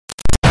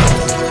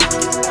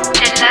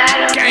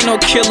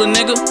killer,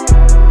 nigga.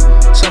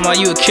 Somehow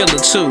you a killer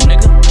too,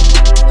 nigga.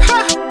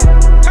 Ha!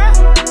 Ha!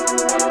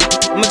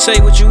 I'ma tell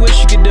you what you wish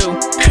you could do.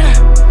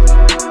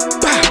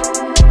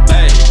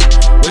 Hey,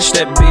 wish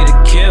that be the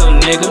kill,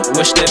 nigga.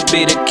 Wish that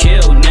be the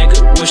kill,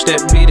 nigga. Wish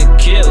that be the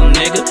kill,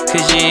 nigga.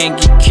 Cause you ain't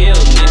get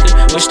killed,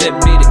 nigga. Wish that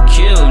be the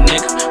kill,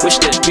 nigga. Wish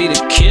that be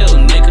the kill,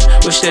 nigga.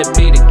 Wish that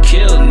be the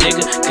kill,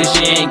 nigga. Cause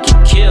you ain't get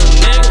killed,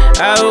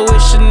 nigga. I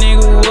wish a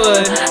nigga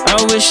would. I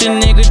wish a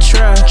nigga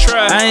try.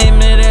 I ain't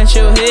mad at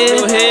your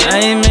head. I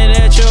ain't mad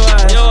at your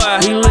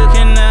eyes. We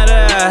looking at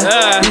the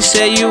eye. You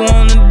say you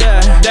wanna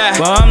die.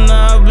 But I'm the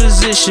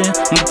opposition.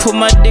 I'ma put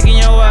my dick in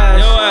your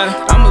eyes.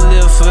 I'ma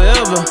live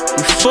forever.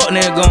 You fuck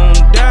nigga gon'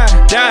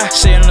 die.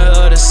 Say on the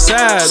other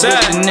side.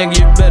 Bitch, the nigga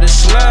you better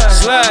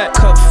slide.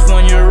 Cuff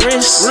on your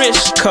wrist.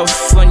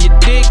 Cuff on your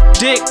dick.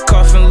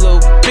 Coughing little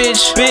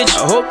bitch.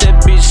 I hope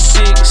that bitch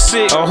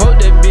sick. I hope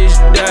that bitch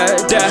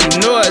die. You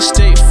know I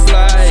stay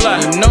fly.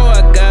 You know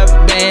I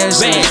got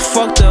bands.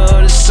 Fuck the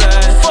other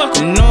side.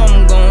 You know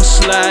I'm gon'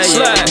 slide.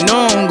 You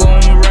know I'm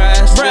gon'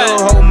 ride.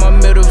 Still hold my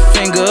middle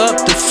finger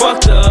up to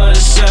fuck the other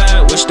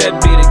side. Wish that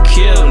be the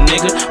kill,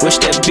 nigga. Wish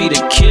that be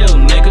the kill,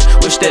 nigga.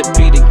 Wish that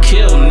be the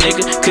kill,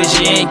 nigga. Cause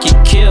you ain't get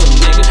killed,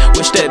 nigga.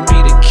 Wish that be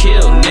the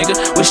kill, nigga.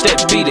 Wish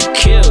that be the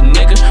kill,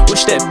 nigga.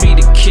 Wish that be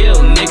the kill,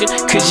 nigga.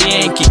 Cause you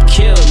ain't get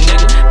killed,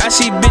 nigga. I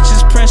see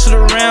bitches prancing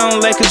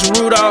around like it's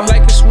Rudolph.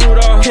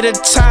 Hit a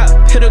top,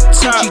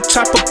 Gucci,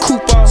 top a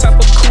coupe off.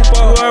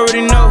 You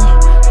already know,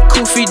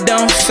 Koofy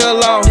done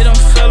fell off.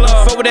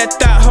 Fuck with that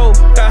thought hoe.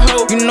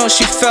 You know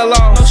she fell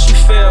off.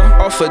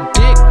 Off a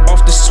dick,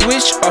 off the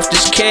switch, off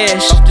this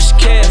cash.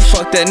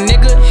 Fuck that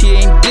nigga,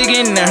 he ain't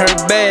digging in her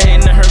bag.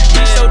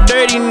 He so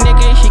dirty,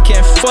 nigga, he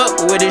can't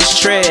fuck with his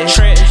trash.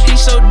 He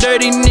so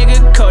dirty,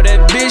 nigga, call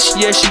that bitch,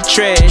 yeah, she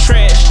trash.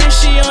 Bitch,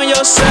 she on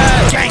your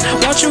side.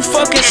 Won't you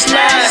fucking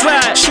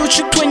slide? Shoot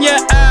you between your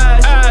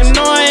eyes. You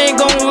know I ain't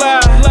gon'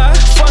 lie.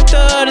 Fuck the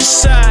other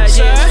side,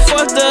 yeah.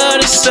 Fuck the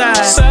other side.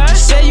 You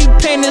say you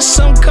painted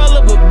some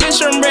color, but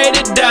bitch, I'm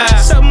ready to die.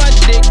 Suck my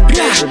dick, bitch.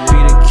 Wish that be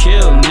the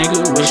kill,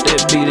 nigga. Wish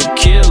that be the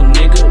kill,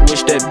 nigga.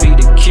 Wish that be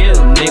the kill,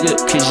 nigga.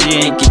 Cause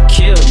you ain't get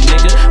killed,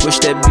 nigga. Wish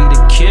that be the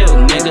kill,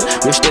 nigga.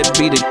 Wish that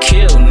be the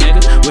kill,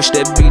 nigga. Wish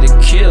that be the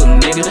kill,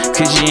 nigga.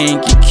 Cause you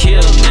ain't get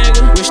killed,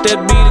 nigga. Wish that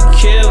be the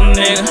kill,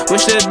 nigga.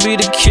 Wish that be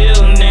the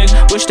kill, nigga.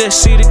 Wish that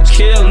see the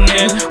kill,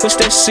 nigga. Wish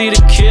that see the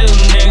kill,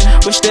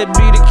 nigga. Wish that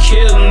be the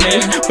kill,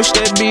 nigga. Wish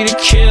that be the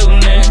kill,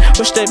 nigga.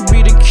 Wish that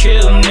be the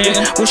kill,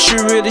 nigga. Wish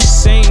you really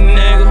seen,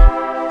 nigga.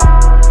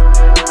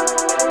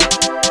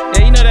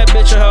 Yeah, you know that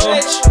bitch a hoe.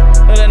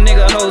 Know that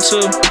nigga a hoe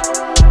too.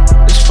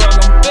 Just fuck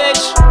him,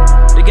 bitch.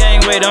 The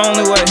gang way, the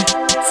only way.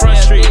 Front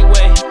street way.